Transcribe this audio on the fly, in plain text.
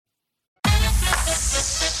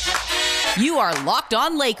You are Locked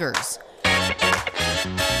On Lakers,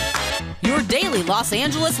 your daily Los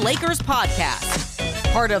Angeles Lakers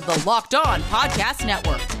podcast. Part of the Locked On Podcast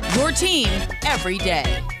Network, your team every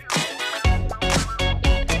day.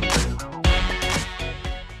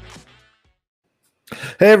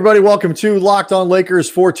 Hey, everybody. Welcome to Locked On Lakers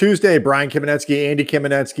for Tuesday. Brian Kamenetsky, Andy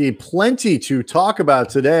Kamenetsky. Plenty to talk about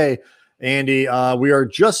today. Andy, we are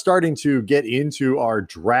just starting to get into our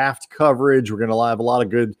draft coverage. We're going to have a lot of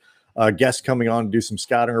good guests coming on to do some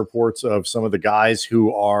scouting reports of some of the guys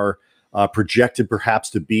who are projected perhaps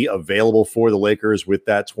to be available for the Lakers with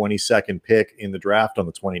that 22nd pick in the draft on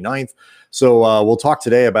the 29th. So we'll talk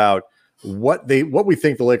today about what we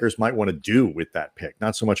think the Lakers might want to do with that pick.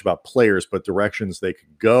 Not so much about players, but directions they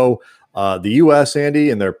could go. The U.S., Andy,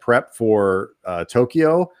 in their prep for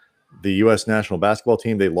Tokyo, the U.S. national basketball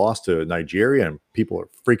team, they lost to Nigeria, and people are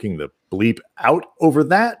freaking the bleep out over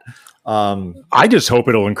that. I just hope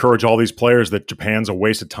it'll encourage all these players that Japan's a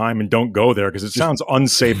waste of time and don't go there, because it sounds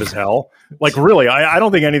unsafe as hell. Like, really, I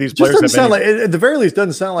don't think any of these players doesn't sound like, at the very least,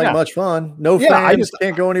 doesn't sound like much fun. No fans, I just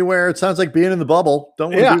can't go anywhere. It sounds like being in the bubble.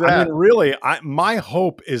 Don't want to do that. I mean, really, my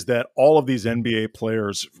hope is that all of these NBA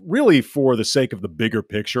players, really for the sake of the bigger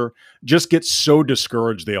picture, just get so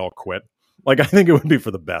discouraged they all quit. Like, I think it would be for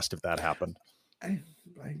the best if that happened. I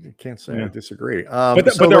can't say I disagree.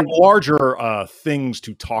 But there are larger things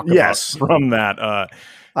to talk about from that.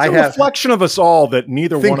 It's a reflection of us all that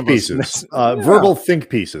neither one of us... Verbal think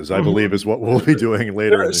pieces, I believe, is what we'll be doing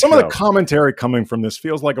later in the Some show. of the commentary coming from this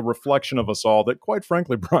feels like a reflection of us all that, quite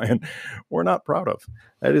frankly, Brian, we're not proud of.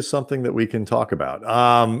 That is something that we can talk about.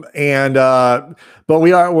 But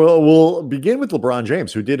we'll begin with LeBron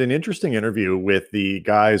James, who did an interesting interview with the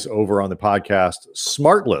guys over on the podcast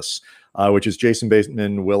Smartless, which is Jason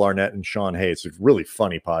Bateman, Will Arnett, and Sean Hayes. It's a really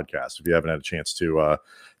funny podcast. If you haven't had a chance to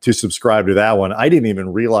subscribe to that one, I didn't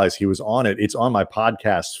even realize he was on it. It's on my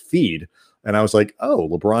podcast feed. And I was like, oh,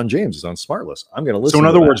 LeBron James is on Smartless. I'm going to listen to that. So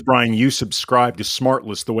in other words, Brian, you subscribe to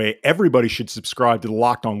Smartless the way everybody should subscribe to the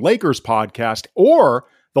Locked On Lakers podcast or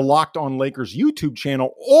the Locked On Lakers YouTube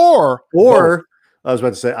channel or I was about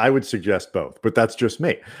to say, I would suggest both, but that's just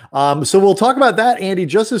me. So we'll talk about that, Andy,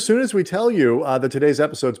 just as soon as we tell you that today's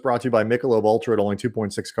episode is brought to you by Michelob Ultra at only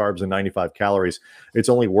 2.6 carbs and 95 calories. It's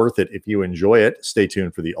only worth it if you enjoy it. Stay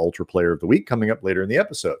tuned for the Ultra Player of the Week coming up later in the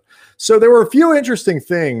episode. So there were a few interesting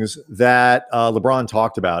things that LeBron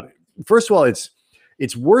talked about. First of all, it's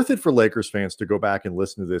worth it for Lakers fans to go back and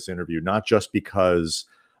listen to this interview, not just because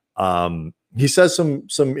he says some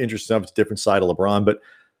interesting stuff. It's a different side of LeBron, but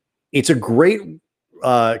it's a great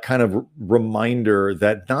kind of reminder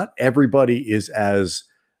that not everybody is as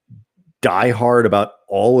diehard about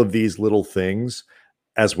all of these little things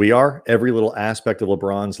as we are, every little aspect of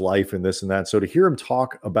LeBron's life and this and that. So to hear him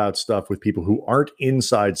talk about stuff with people who aren't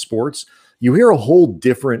inside sports, you hear a whole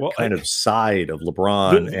different kind of side of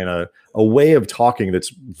LeBron and a way of talking that's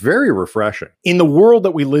very refreshing. In the world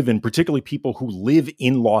that we live in, particularly people who live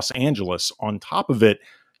in Los Angeles, on top of it,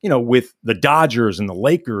 you know, with the Dodgers and the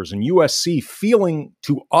Lakers and USC feeling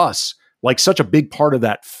to us like such a big part of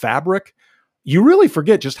that fabric, you really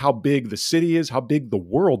forget just how big the city is, how big the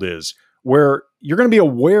world is, where you're going to be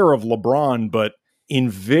aware of LeBron, but in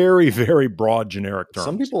very, very broad generic terms.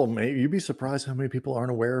 Some people, you'd be surprised how many people aren't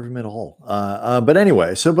aware of him at all. But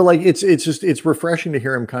anyway, it's refreshing to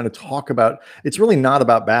hear him kind of talk about, it's really not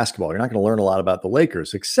about basketball. You're not going to learn a lot about the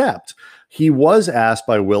Lakers, except he was asked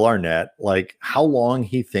by Will Arnett, like, how long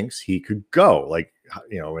he thinks he could go, like,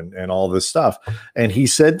 you know, and all this stuff. And he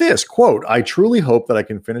said this, quote, "I truly hope that I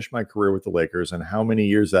can finish my career with the Lakers, and how many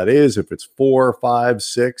years that is, if it's 4, 5,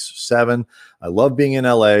 6, 7. I love being in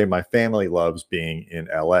LA. My family loves being in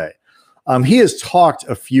LA." He has talked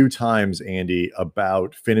a few times, Andy,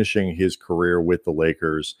 about finishing his career with the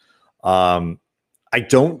Lakers. I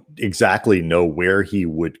don't exactly know where he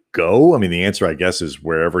would go. I mean, the answer, I guess, is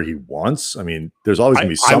wherever he wants. I mean, there's always going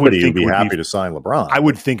to be somebody who'd be happy to sign LeBron. I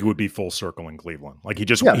would think it would be full circle in Cleveland. Like he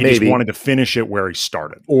just wanted to finish it where he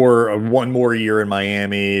started. Or one more year in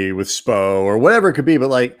Miami with Spo or whatever it could be. But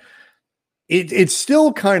like, it's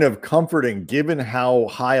still kind of comforting given how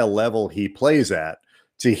high a level he plays at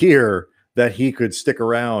to hear that he could stick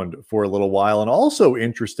around for a little while. And also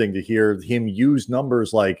interesting to hear him use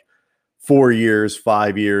numbers like 4 years,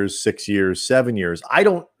 5 years, 6 years, 7 years.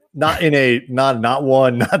 Not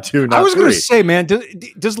one, not two, not I was three. going to say, man,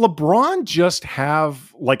 does LeBron just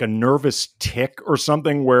have like a nervous tick or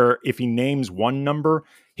something where if he names one number,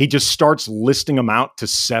 he just starts listing them out to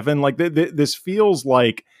 7? Like this feels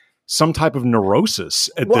like some type of neurosis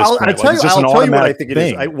at this point. I'll tell you what I think it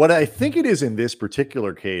is. What I think it is in this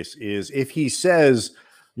particular case is if he says,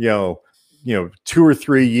 you know, 2 or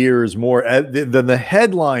 3 years more, then the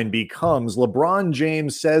headline becomes LeBron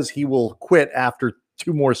James says he will quit after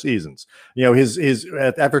 2 more seasons. His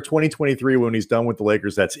after 2023, when he's done with the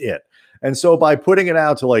Lakers, that's it. And so by putting it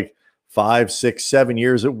out to like 5, 6, 7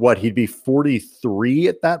 years, he'd be 43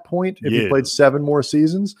 at that point if he played 7 more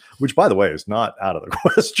seasons, which, by the way, is not out of the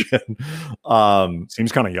question.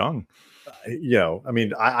 Seems kind of young.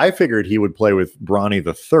 I figured he would play with Bronny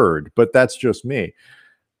the third, but that's just me.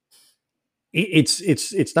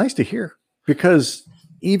 It's nice to hear, because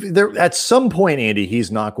even there at some point, Andy,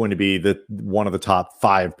 he's not going to be one of the top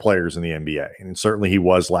 5 players in the NBA, and certainly he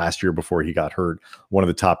was last year before he got hurt. One of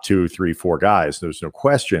the top 2, 3, 4 guys. There's no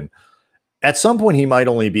question. At some point, he might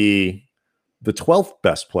only be the 12th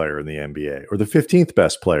best player in the NBA or the 15th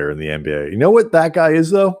best player in the NBA. You know what that guy is,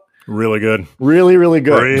 though? Really good. Really, really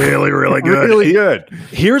good. Really good. Really good.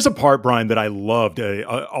 Here's a part, Brian, that I loved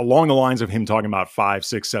along the lines of him talking about 5,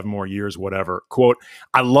 6, 7 more years, whatever. Quote,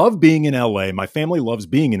 "I love being in LA. My family loves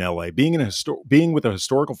being in LA. Being with a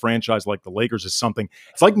historical franchise like the Lakers is something.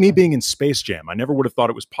 It's like me being in Space Jam. I never would have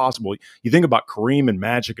thought it was possible. You think about Kareem and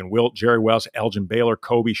Magic and Wilt, Jerry West, Elgin Baylor,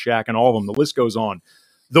 Kobe, Shaq, and all of them. The list goes on.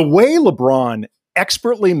 The way LeBron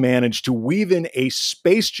expertly managed to weave in a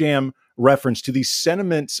Space Jam reference to these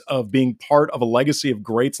sentiments of being part of a legacy of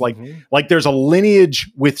greats, like there's a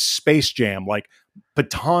lineage with Space Jam, like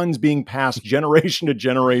batons being passed generation to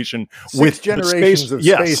generation. 6 with generations of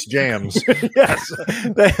Space Jams. Yes.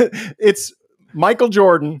 It's Michael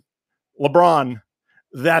Jordan, LeBron.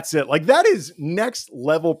 That's it. Like, that is next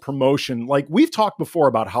level promotion. Like, we've talked before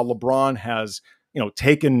about how LeBron has,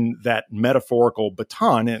 taken that metaphorical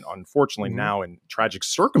baton, and unfortunately now in tragic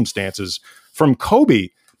circumstances, from Kobe.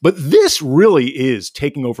 But this really is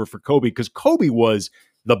taking over for Kobe, because Kobe was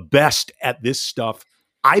the best at this stuff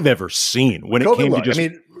I've ever seen when it came to just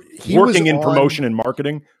working in promotion and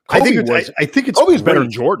marketing. I think it's Kobe's better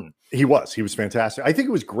than Jordan. He was fantastic. I think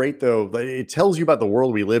it was great, though. It tells you about the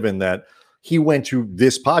world we live in that he went to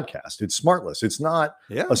this podcast. It's Smartless. It's not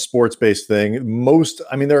a sports-based thing.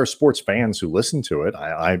 There are sports fans who listen to it.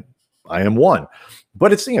 I am one.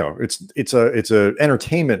 But it's a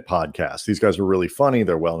entertainment podcast. These guys are really funny.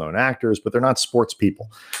 They're well-known actors, but they're not sports people.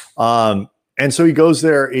 And so he goes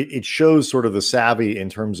there. It shows sort of the savvy in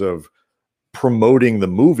terms of promoting the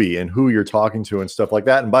movie and who you're talking to and stuff like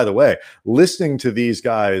that. And by the way, listening to these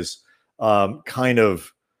guys kind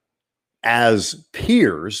of as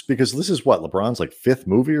peers, because this is what LeBron's like 5th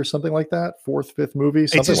movie or something like that, 4th, 5th movie,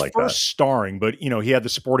 something like that. It's his first starring, but he had the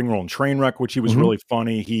supporting role in Trainwreck, which he was really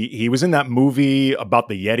funny. He was in that movie about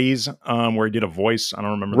the Yetis, where he did a voice. I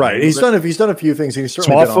don't remember. Right, he's done a few things. He's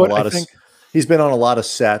certainly been on a lot of. He's been on a lot of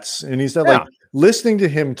sets, and he's done like listening to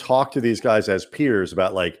him talk to these guys as peers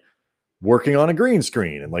about like working on a green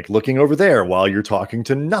screen and like looking over there while you're talking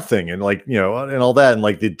to nothing, and like, and all that. And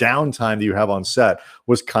like the downtime that you have on set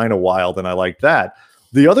was kind of wild. And I liked that.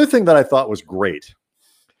 The other thing that I thought was great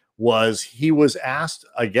was he was asked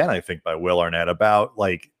again, I think by Will Arnett, about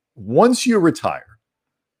like, once you retire,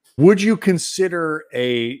 would you consider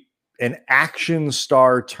an action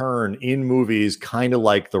star turn in movies, kind of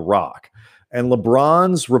like The Rock? And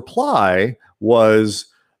LeBron's reply was,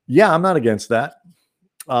 yeah, I'm not against that.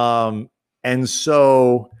 And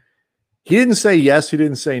so he didn't say yes, he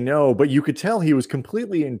didn't say no, but you could tell he was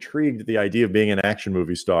completely intrigued at the idea of being an action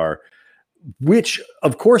movie star, which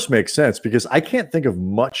of course makes sense, because I can't think of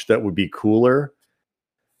much that would be cooler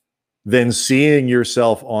than seeing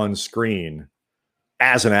yourself on screen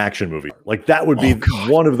as an action movie. Like, that would be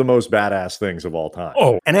one of the most badass things of all time.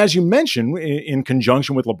 Oh, and as you mentioned, in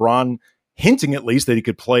conjunction with LeBron hinting at least that he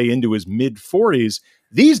could play into his mid-40s,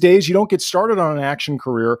 these days, you don't get started on an action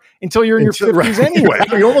career until you're in your 50s anyway.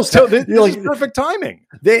 You almost this is perfect timing.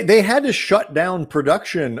 They had to shut down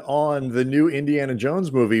production on the new Indiana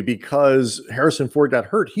Jones movie because Harrison Ford got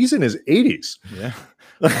hurt. He's in his 80s. Yeah.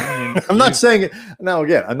 I'm not saying it now.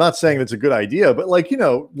 Again, I'm not saying it's a good idea, but like,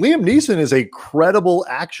 Liam Neeson is a credible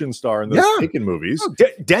action star in those Taken movies.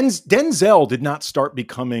 Denzel did not start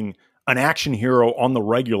becoming an action hero on the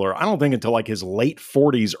regular, I don't think, until like his late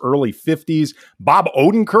 40s, early 50s. Bob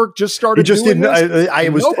Odenkirk just started. I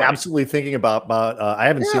was absolutely thinking about. I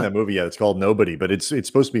haven't seen that movie yet. It's called Nobody, but it's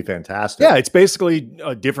supposed to be fantastic. Yeah, it's basically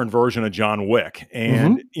a different version of John Wick,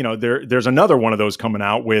 and there's another one of those coming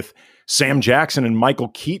out with Sam Jackson and Michael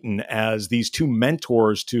Keaton as these two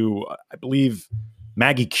mentors to, I believe,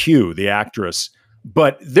 Maggie Q, the actress.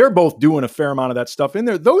 but they're both doing a fair amount of that stuff in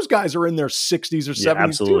there. Those guys are in their 60s or 70s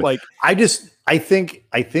absolutely. too. Like, I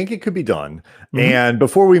think it could be done. And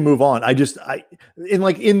before we move on, in the 90s,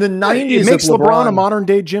 it makes LeBron a modern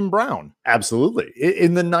day Jim Brown. Absolutely.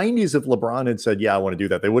 In the 90s, if LeBron had said, yeah, I want to do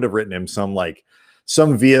that, they would have written him some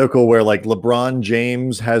vehicle where like LeBron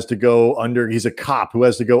James has to go he's a cop who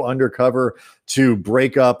has to go undercover to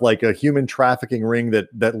break up like a human trafficking ring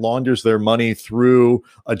that launders their money through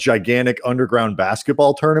a gigantic underground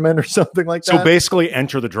basketball tournament or something like that. So basically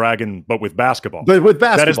Enter the Dragon, but with basketball.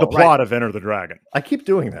 That is the plot of Enter the Dragon. I keep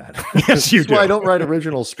doing that. Yes, you do. That's why I don't write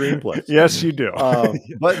original screamplays. Yes, you do.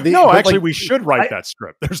 We should write that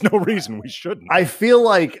script. There's no reason we shouldn't. I feel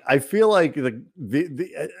like LeBron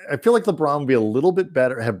would be a little bit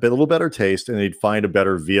better, have a little better taste, and he'd find a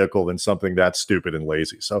better vehicle than something that's stupid and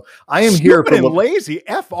lazy. So I am here for lazy.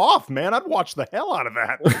 F off, man. I'd watch the hell out of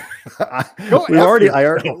that. we already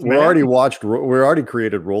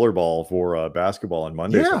created rollerball for basketball on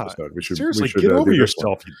Monday's episode. Seriously, get over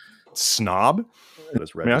yourself, you snob. I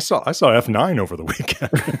mean, I saw F9 over the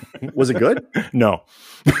weekend. Was it good? No.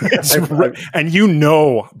 And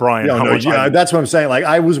Brian, that's what I'm saying. Like,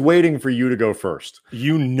 I was waiting for you to go first.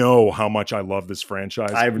 You know how much I love this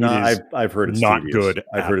franchise. I've heard it's not tedious. good.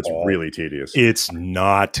 I've heard it's really tedious. It's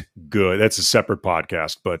not good. That's a separate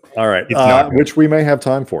podcast, but all right, which we may have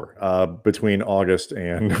time for between August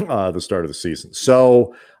and the start of the season.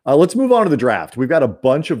 So let's move on to the draft. We've got a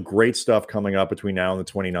bunch of great stuff coming up between now and the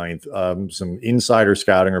 29th. Some insider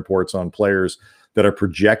scouting reports on players that are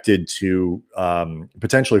projected to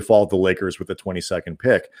potentially fall to the Lakers with the 22nd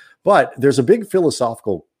pick. But there's a big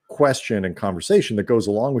philosophical question and conversation that goes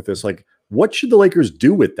along with this. Like, what should the Lakers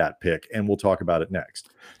do with that pick? And we'll talk about it next.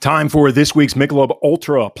 Time for this week's Michelob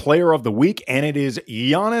Ultra Player of the Week, and it is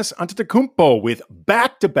Giannis Antetokounmpo with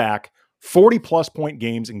back-to-back 40-plus point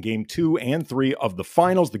games in Game 2 and 3 of the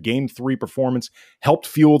finals. The Game 3 performance helped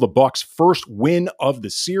fuel the Bucks' first win of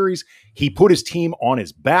the series. He put his team on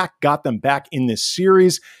his back, got them back in this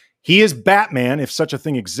series. He is Batman, if such a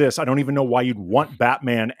thing exists. I don't even know why you'd want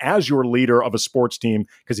Batman as your leader of a sports team,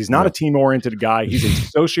 because he's not a team-oriented guy. He's a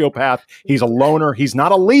sociopath. He's a loner. He's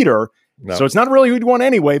not a leader. No. So it's not really who you'd want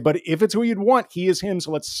anyway, but if it's who you'd want, he is him.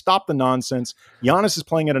 So let's stop the nonsense. Giannis is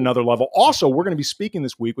playing at another level. Also, we're going to be speaking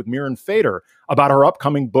this week with Miran Fader about her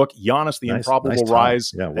upcoming book, Giannis, The Improbable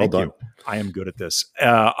Rise. Yeah, well done. I am good at this.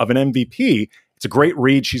 Of an MVP. It's a great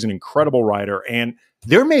read. She's an incredible writer. And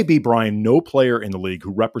there may be, Brian, no player in the league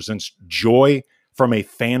who represents joy from a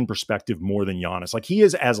fan perspective more than Giannis. Like, he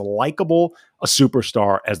is as likable a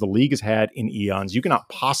superstar as the league has had in eons. You cannot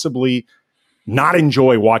possibly not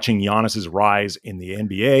enjoy watching Giannis's rise in the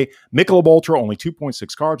NBA. Michelob Ultra, only 2.6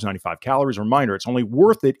 carbs, 95 calories. Reminder, it's only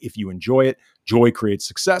worth it if you enjoy it. Joy creates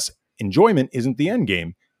success. Enjoyment isn't the end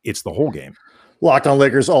game. It's the whole game. Locked On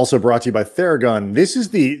Lakers also brought to you by Theragun. This is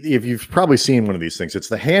if you've probably seen one of these things, it's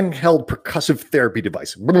the handheld percussive therapy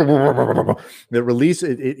device that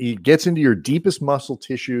it gets into your deepest muscle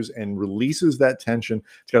tissues and releases that tension.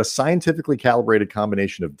 It's got a scientifically calibrated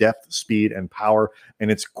combination of depth, speed, and power, and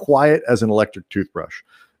it's quiet as an electric toothbrush,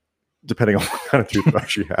 depending on what kind of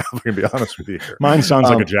toothbrush you have. I'm going to be honest with you here. Mine sounds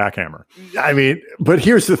like a jackhammer. I mean, but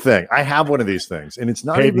here's the thing. I have one of these things, and it's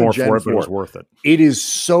not paid even more Gen for it, 4. but it's worth it. It is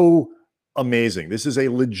so amazing. This is a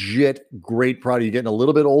legit great product. You're getting a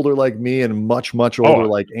little bit older like me and much older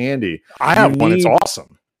like Andy. I have one. It's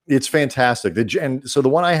awesome. It's fantastic. And so the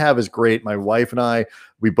one I have is great. My wife and I,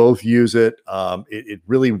 we both use it. It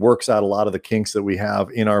really works out a lot of the kinks that we have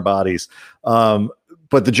in our bodies.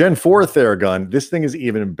 But the Gen 4 Theragun, this thing is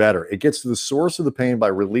even better. It gets to the source of the pain by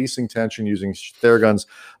releasing tension using Theragun's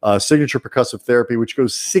signature percussive therapy, which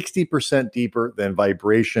goes 60% deeper than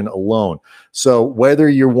vibration alone. So whether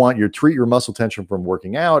you treat your muscle tension from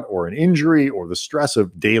working out or an injury or the stress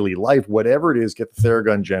of daily life, whatever it is, get the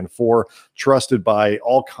Theragun Gen 4, trusted by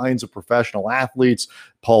all kinds of professional athletes,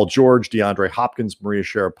 Paul George, DeAndre Hopkins, Maria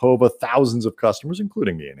Sharapova, thousands of customers,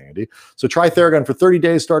 including me and Andy. So try Theragun for 30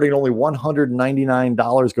 days starting at only $199.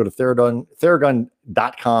 Go to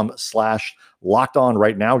Theragun.com/locked-on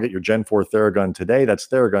right now. Get your Gen 4 Theragun today. That's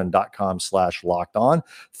Theragun.com/locked-on.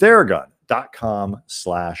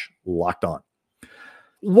 Theragun.com/locked-on.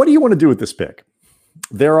 What do you want to do with this pick?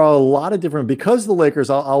 There are a lot of different, because the Lakers,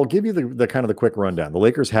 I'll give you the kind of the quick rundown. The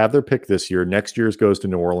Lakers have their pick this year. Next year's goes to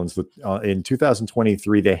New Orleans. In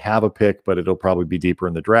 2023, they have a pick, but it'll probably be deeper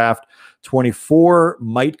in the draft. 24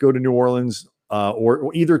 might go to New Orleans,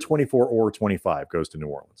 or either 24 or 25 goes to New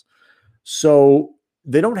Orleans. So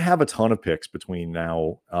they don't have a ton of picks between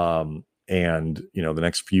now and the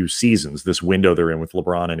next few seasons, this window they're in with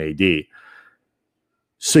LeBron and AD.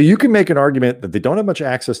 So you can make an argument that they don't have much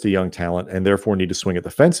access to young talent and therefore need to swing at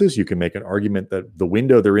the fences. You can make an argument that the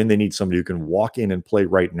window they're in, they need somebody who can walk in and play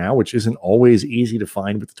right now, which isn't always easy to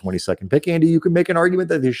find with the 22nd pick. Andy, you can make an argument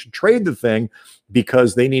that they should trade the thing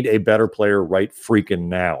because they need a better player right freaking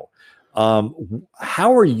now.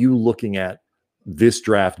 How are you looking at this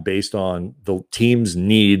draft based on the team's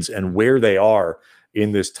needs and where they are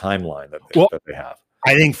in this timeline that they have?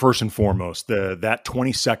 I think first and foremost, that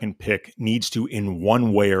 22nd pick needs to, in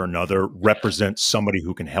one way or another, represent somebody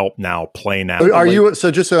who can help now, play now. Are you, so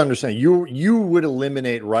just to understand, you would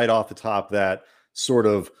eliminate right off the top that sort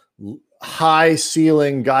of high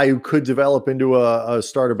ceiling guy who could develop into a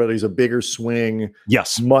starter, but he's a bigger swing.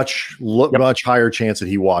 Yes. Much higher chance that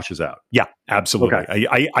he washes out. Yeah, absolutely.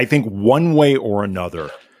 Okay. I think one way or another,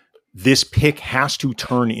 this pick has to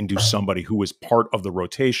turn into somebody who is part of the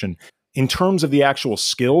rotation. In terms of the actual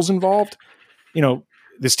skills involved,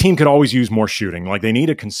 this team could always use more shooting. Like, they need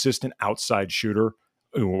a consistent outside shooter,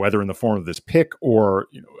 whether in the form of this pick or a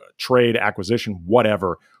trade, acquisition,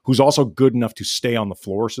 whatever, who's also good enough to stay on the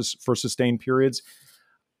floor for sustained periods.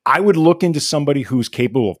 I would look into somebody who's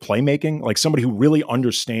capable of playmaking, like somebody who really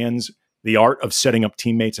understands the art of setting up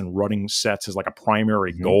teammates and running sets as like a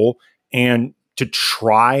primary goal, and to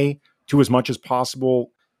try to, as much as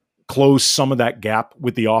possible, close some of that gap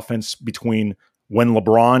with the offense between when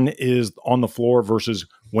LeBron is on the floor versus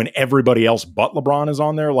when everybody else but LeBron is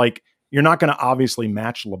on there. Like, you're not going to obviously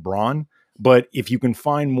match LeBron, but if you can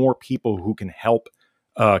find more people who can help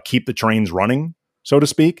keep the trains running, so to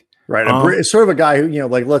speak. Right. It's sort of a guy who,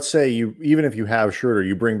 like, let's say even if you have Schroeder,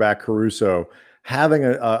 you bring back Caruso, having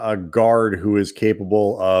a guard who is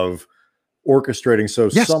capable of orchestrating. So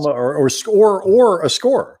some or a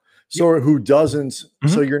scorer. So who doesn't,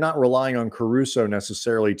 so you're not relying on Caruso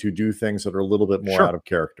necessarily to do things that are a little bit more out of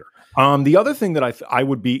character. The other thing that I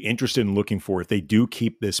would be interested in looking for if they do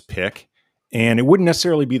keep this pick, and it wouldn't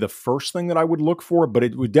necessarily be the first thing that I would look for, but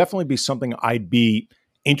it would definitely be something I'd be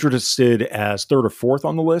interested as third or fourth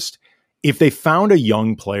on the list. If they found a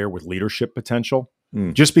young player with leadership potential,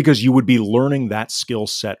 just because you would be learning that skill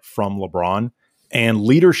set from LeBron, and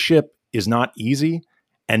leadership is not easy.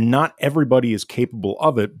 And not everybody is capable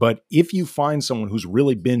of it. But if you find someone who's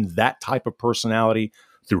really been that type of personality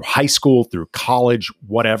through high school, through college,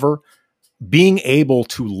 whatever, being able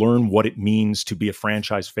to learn what it means to be a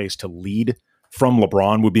franchise face, to lead from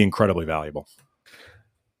LeBron, would be incredibly valuable.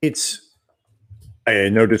 I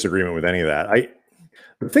had no disagreement with any of that.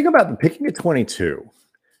 The thing about picking at 22,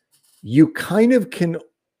 you kind of can,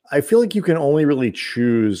 I feel like you can only really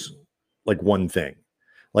choose like one thing.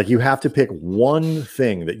 Like, you have to pick one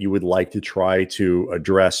thing that you would like to try to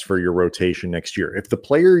address for your rotation next year. If the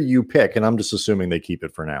player you pick, and I'm just assuming they keep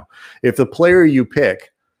it for now, if the player you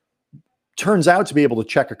pick turns out to be able to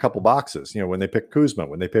check a couple boxes, when they pick Kuzma,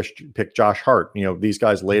 when they pick Josh Hart, these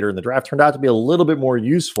guys later in the draft turned out to be a little bit more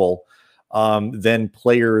useful than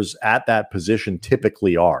players at that position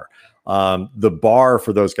typically are. The bar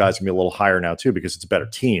for those guys can be a little higher now too, because it's a better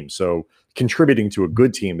team. So contributing to a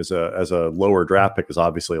good team as a lower draft pick is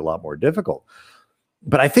obviously a lot more difficult.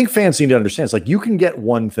 But I think fans need to understand, it's like, you can get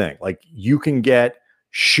one thing, like you can get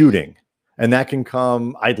shooting, and that can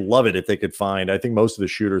come. I'd love it if they could find, I think most of the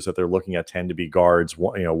shooters that they're looking at tend to be guards,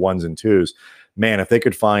 ones and twos. Man, if they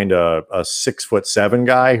could find a 6'7"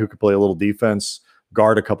 guy who could play a little defense,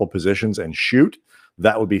 guard a couple positions and shoot,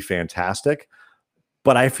 that would be fantastic.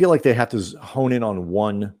 But I feel like they have to hone in on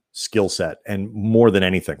one skill set, and more than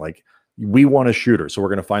anything, like, we want a shooter, so we're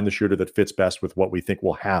going to find the shooter that fits best with what we think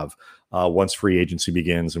we'll have once free agency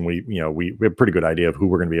begins, and we have a pretty good idea of who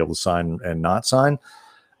we're going to be able to sign and not sign.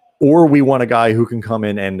 Or we want a guy who can come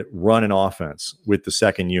in and run an offense with the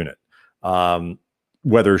second unit,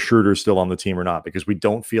 whether Schroeder's still on the team or not, because we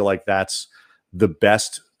don't feel like that's the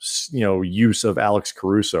best use of Alex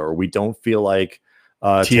Caruso, or we don't feel like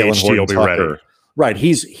Taylor Horton-Tucker. Right.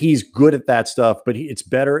 He's good at that stuff, but it's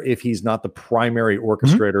better if he's not the primary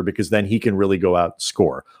orchestrator, because then he can really go out and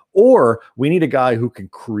score. Or we need a guy who can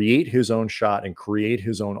create his own shot and create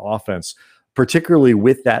his own offense, particularly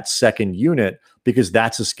with that second unit, because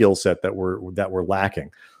that's a skill set that we're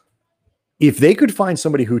lacking. If they could find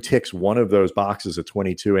somebody who ticks one of those boxes at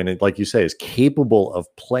 22, and like you say, is capable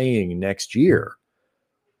of playing next year,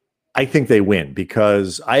 I think they win,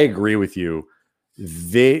 because I agree with you.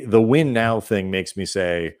 The win now thing makes me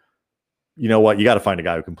say, you know what, you got to find a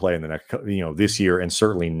guy who can play in the next, this year and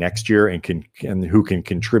certainly next year, and who can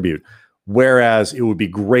contribute. Whereas it would be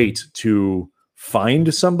great to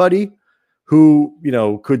find somebody who,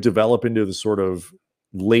 could develop into the sort of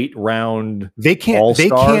late round They can't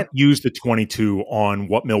all-star. use the 22 on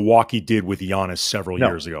what Milwaukee did with Giannis several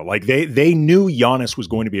years ago. Like they knew Giannis was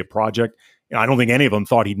going to be a project. And I don't think any of them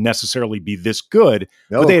thought he'd necessarily be this good.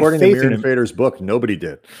 No, but they according had to faith in Miran him. Fader's book, nobody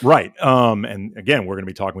did. Right. And again, we're going to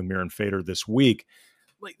be talking with Miran Fader this week.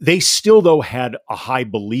 They still, though, had a high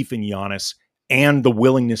belief in Giannis and the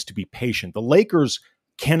willingness to be patient. The Lakers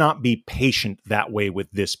cannot be patient that way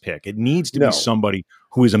with this pick. It needs to be somebody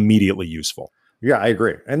who is immediately useful. Yeah, I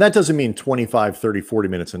agree. And that doesn't mean 25, 30, 40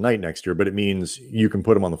 minutes a night next year, but it means you can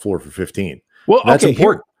put him on the floor for 15. Well, that's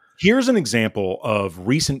important. Here's an example of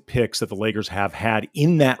recent picks that the Lakers have had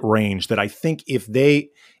in that range that I think if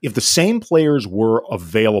the same players were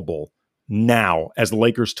available now as the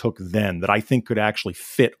Lakers took then, that I think could actually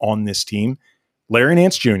fit on this team. Larry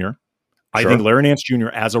Nance Jr. I think Larry Nance Jr.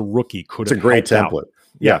 as a rookie could have helped out. It's a great template.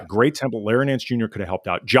 Yeah, great template. Larry Nance Jr. could have helped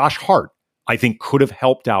out. Josh Hart, I think, could have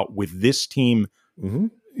helped out with this team. Mm-hmm.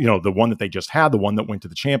 You know, the one that they just had, the one that went to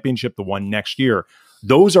the championship, the one next year.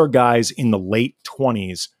 Those are guys in the late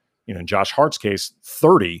 20s, you know, in Josh Hart's case,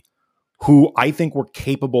 30, who I think were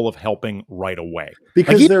capable of helping right away.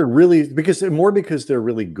 Because they're really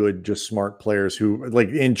good, just smart players who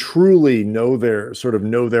and truly know their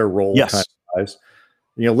role. Yes. Kind of guys.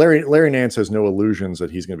 You know, Larry Nance has no illusions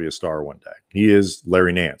that he's going to be a star one day. He is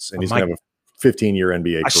Larry Nance, and he's going to have a 15-year NBA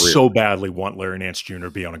career. I so badly want Larry Nance Jr.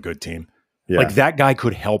 to be on a good team. Yeah. Like that guy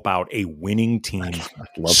could help out a winning team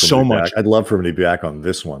so much. I'd love for him to be back on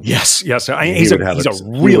this one. Yes. He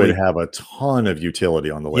would have a ton of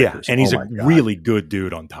utility on the Lakers. Yeah, and he's a really good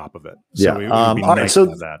dude on top of it. So it would be nice to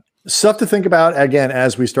have that. Stuff to think about, again,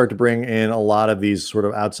 as we start to bring in a lot of these sort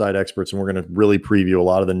of outside experts, and we're going to really preview a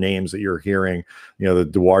lot of the names that you're hearing, you know, the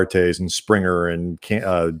Duartes and Springer and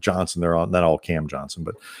Johnson. They're on, not all Cam Johnson,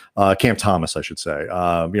 but Cam Thomas, I should say. You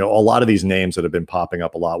know, a lot of these names that have been popping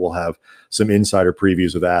up a lot. We'll have some insider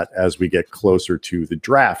previews of that as we get closer to the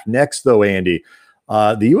draft. Next, though, Andy,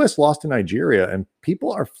 the U.S. lost to Nigeria, and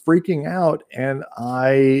people are freaking out, and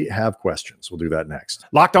I have questions. We'll do that next.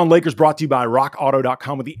 Locked On Lakers brought to you by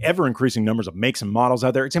RockAuto.com. With the ever-increasing numbers of makes and models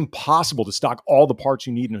out there, it's impossible to stock all the parts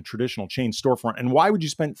you need in a traditional chain storefront. And why would you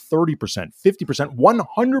spend 30%, 50%,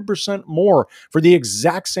 100% more for the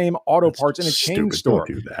exact same auto parts in a chain store?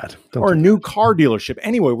 Don't do that. Or a new car dealership,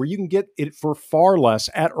 anyway, where you can get it for far less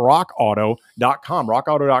at RockAuto.com.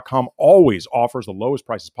 RockAuto.com always offers the lowest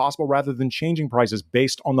prices possible rather than changing prices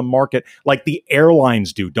based on the market like the airlines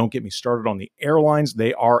do. Don't get me started on the airlines.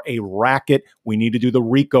 They are a racket. We need to do the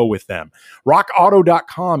RICO with them.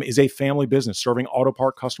 RockAuto.com is a family business serving auto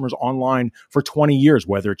part customers online for 20 years.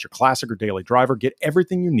 Whether it's your classic or daily driver, get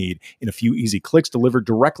everything you need in a few easy clicks delivered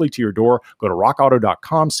directly to your door. Go to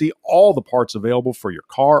RockAuto.com. See all the parts available for your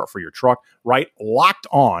car or for your truck. Right, Locked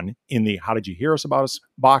On in the How Did You Hear Us About Us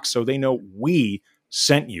box so they know we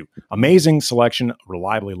sent you. Amazing selection,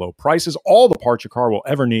 reliably low prices, all the parts your car will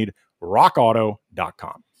ever need.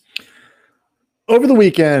 RockAuto.com. Over the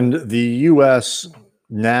weekend, the U.S.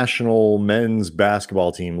 national men's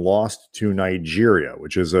basketball team lost to Nigeria,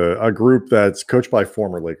 which is a group that's coached by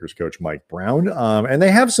former Lakers coach Mike Brown. And they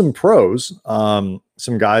have some pros,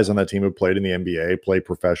 some guys on that team who played in the NBA, played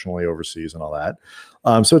professionally overseas and all that.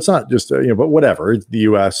 So it's not just, but whatever. The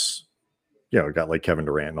U.S., got like Kevin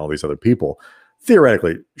Durant and all these other people,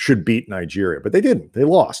 theoretically should beat Nigeria, but they didn't. They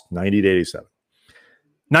lost 90-87.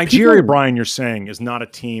 Nigeria, Brian, you're saying, is not a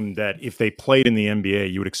team that if they played in the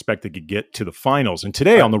NBA, you would expect they could get to the finals. And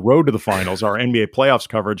today on the road to the finals, our NBA playoffs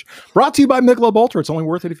coverage brought to you by Michelob Ultra. It's only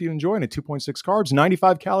worth it if you enjoy it. At 2.6 carbs,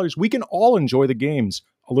 95 calories. We can all enjoy the games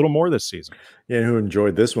a little more this season. Yeah, and who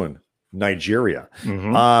enjoyed this one? Nigeria.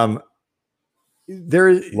 Mm-hmm.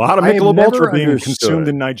 There's a lot of Michelob Ultra being consumed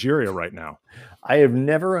in Nigeria right now. I have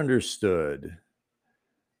never understood.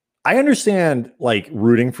 I understand like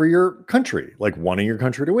rooting for your country, like wanting your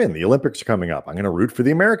country to win. The Olympics are coming up. I'm going to root for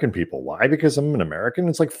the American people. Why? Because I'm an American.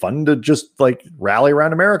 It's like fun to just like rally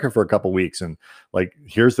around America for a couple weeks. And like,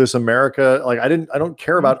 here's this America. Like I don't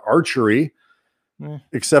care about archery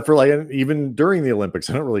except for like, even during the Olympics,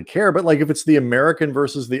 I don't really care. But like, if it's the American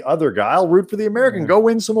versus the other guy, I'll root for the American. Go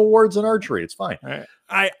win some awards in archery. It's fine.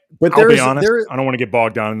 I'll be honest. I don't want to get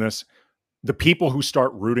bogged down in this. The people who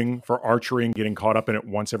start rooting for archery and getting caught up in it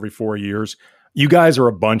once every 4 years, you guys are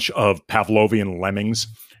a bunch of Pavlovian lemmings,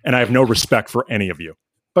 and I have no respect for any of you.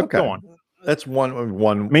 But go on. That's one.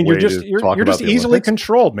 I mean, you're just easily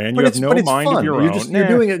controlled, man. You have no mind of your own. You're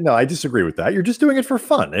doing it. No, I disagree with that. You're just doing it for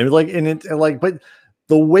fun, and but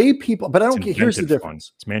the way people. But I don't get. Here's the difference.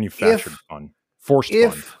 Fun. It's manufactured fun, forced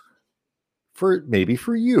fun.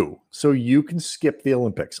 For you, so you can skip the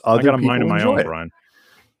Olympics. I got a mind of my own, Brian.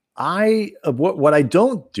 what I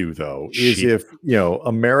don't do though is Sheep. if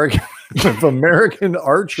American if American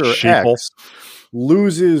archer Sheeple. X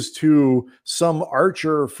loses to some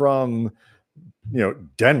archer from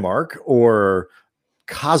Denmark or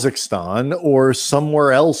Kazakhstan or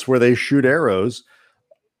somewhere else where they shoot arrows,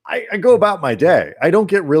 I go about my day. I don't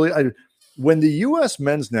get really. When the U.S.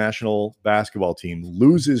 men's national basketball team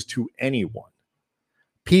loses to anyone,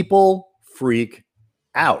 people freak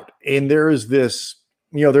out. And there is this,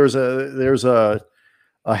 there's a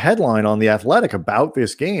headline on The Athletic about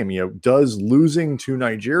this game. Does losing to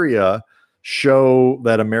Nigeria show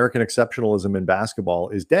that American exceptionalism in basketball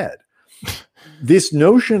is dead? This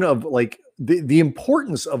notion of like the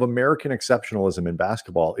importance of American exceptionalism in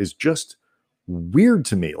basketball is just weird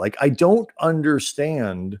to me. Like, I don't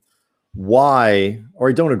understand why, or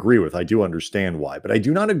I don't agree with, I do understand why, but I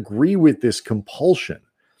do not agree with this compulsion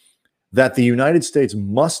that the United States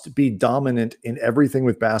must be dominant in everything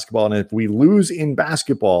with basketball. And if we lose in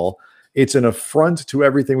basketball, it's an affront to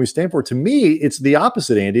everything we stand for. To me, it's the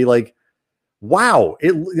opposite, Andy. Like, wow,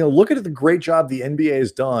 look at the great job the NBA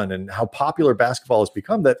has done and how popular basketball has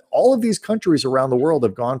become, that all of these countries around the world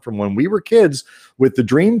have gone from when we were kids with the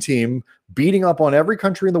dream team beating up on every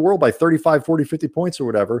country in the world by 35, 40, 50 points or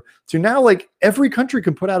whatever, to now like every country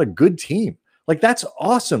can put out a good team. Like, that's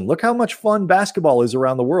awesome. Look how much fun basketball is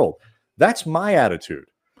around the world. That's my attitude.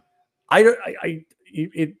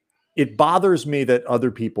 It bothers me that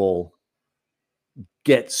other people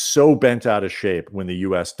get so bent out of shape when the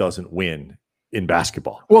U.S. doesn't win in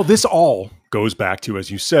basketball. Well, this all goes back to, as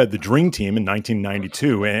you said, the Dream Team in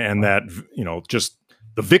 1992 and that, just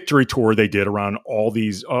the victory tour they did around all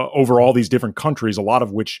these, over all these different countries, a lot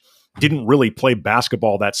of which didn't really play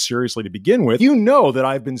basketball that seriously to begin with. You know that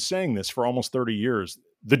I've been saying this for almost 30 years.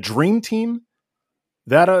 The Dream Team,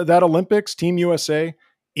 that Olympics, Team USA,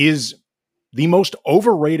 is the most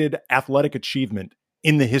overrated athletic achievement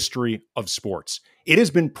in the history of sports. It has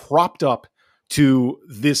been propped up to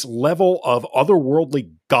this level of otherworldly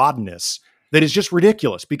godness that is just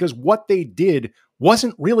ridiculous, because what they did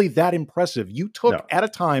wasn't really that impressive. You took, at a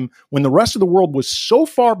time when the rest of the world was so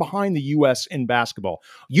far behind the U.S. in basketball,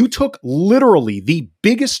 you took literally the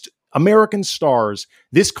biggest American stars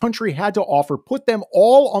this country had to offer, put them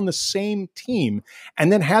all on the same team,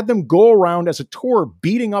 and then had them go around as a tour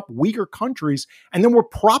beating up weaker countries, and then we're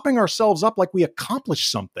propping ourselves up like we accomplished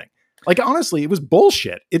something. Like, honestly, it was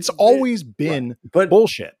bullshit. It's always been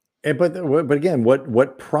bullshit. But again,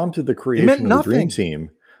 what prompted the creation of the Dream Team?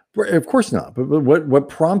 Of course not. But what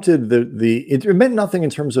prompted it meant nothing in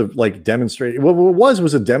terms of like demonstrating. What it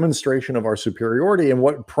was a demonstration of our superiority. And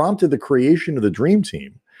what prompted the creation of the Dream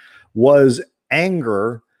Team was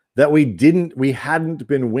anger that we hadn't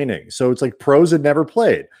been winning. So it's like pros had never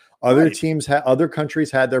played. Other teams other countries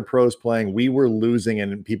had their pros playing. We were losing,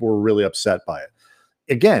 and people were really upset by it.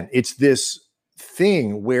 Again, it's this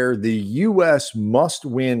thing where the U.S. must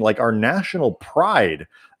win. Like, our national pride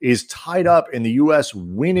is tied up in the U.S.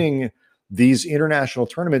 winning these international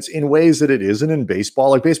tournaments in ways that it isn't in baseball.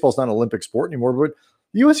 Like, baseball's not an Olympic sport anymore, but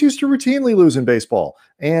the U.S. used to routinely lose in baseball,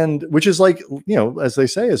 and which is like, as they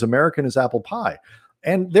say, as American as apple pie.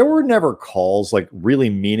 And there were never calls, like really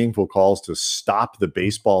meaningful calls, to stop the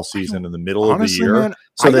baseball season in the middle of the year, man,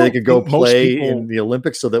 so that they could go play in the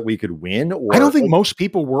Olympics so that we could win. Or, I don't think most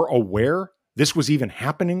people were aware this was even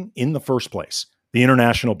happening in the first place. The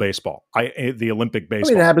international baseball, the Olympic baseball.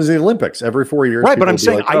 I mean, it happens in the Olympics every 4 years. Right, but I'm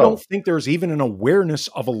saying I don't think there's even an awareness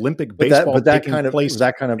of Olympic baseball taking place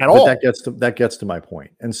at all. That gets to my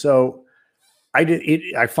point. And so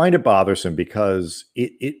I find it bothersome because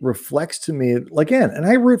it reflects to me, again, and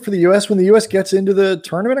I root for the U.S. when the U.S. gets into the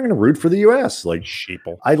tournament. I'm going to root for the U.S. Like,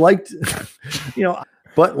 sheeple. I liked,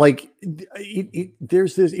 but like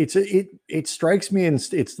there's this. It strikes me, and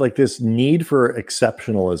it's like this need for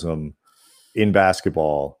exceptionalism in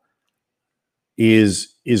basketball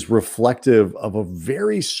is reflective of a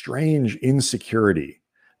very strange insecurity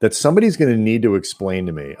that somebody's going to need to explain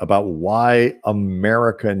to me about why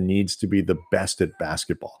America needs to be the best at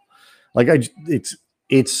basketball. Like, there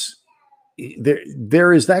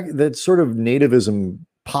is that sort of nativism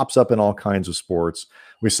pops up in all kinds of sports.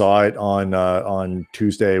 We saw it on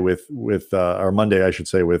Tuesday or Monday, I should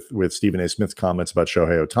say, with Stephen A. Smith's comments about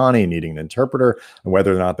Shohei Ohtani needing an interpreter and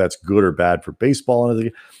whether or not that's good or bad for baseball.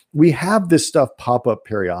 And we have this stuff pop up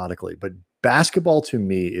periodically, but basketball to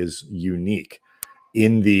me is unique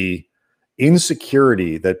in the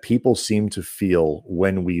insecurity that people seem to feel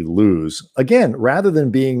when we lose. Again, rather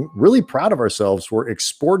than being really proud of ourselves for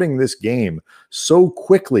exporting this game so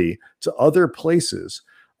quickly to other places.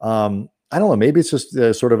 I don't know, maybe it's just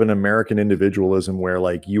sort of an American individualism where,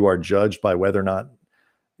 like, you are judged by whether or not,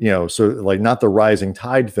 so like not the rising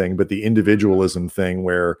tide thing, but the individualism thing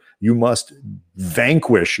where you must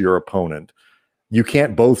vanquish your opponent. You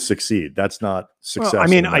can't both succeed. That's not success. Well, I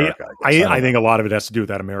mean, in America, I think a lot of it has to do with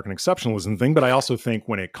that American exceptionalism thing, but I also think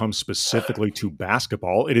when it comes specifically to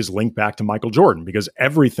basketball, it is linked back to Michael Jordan, because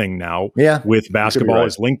everything now with basketball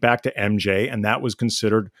is linked back to MJ, and that was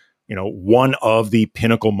considered, one of the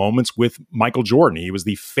pinnacle moments with Michael Jordan. He was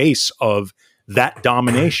the face of that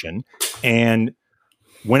domination, and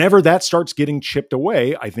whenever that starts getting chipped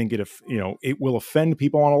away, I think it will offend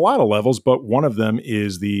people on a lot of levels, but one of them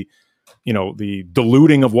is the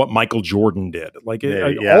diluting of what Michael Jordan did. Like, all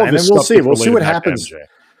of this we'll see what back happens.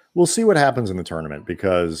 We'll see what happens in the tournament,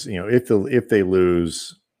 because, if they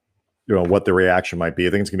lose, what the reaction might be.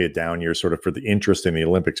 I think it's gonna be a down year sort of for the interest in the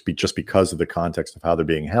Olympics, just because of the context of how they're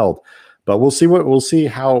being held. But we'll see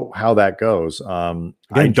how that goes.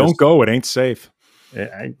 Again, don't go. It ain't safe.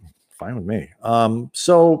 Fine with me.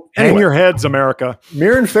 So hang your heads, America.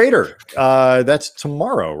 Mirror and Fader. That's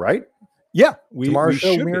tomorrow, right? Yeah, tomorrow's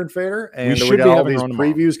show, Mirror and Fader, and we got all these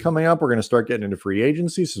previews coming up. We're going to start getting into free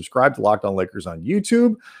agency. Subscribe to Locked On Lakers on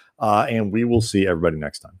YouTube, and we will see everybody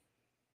next time.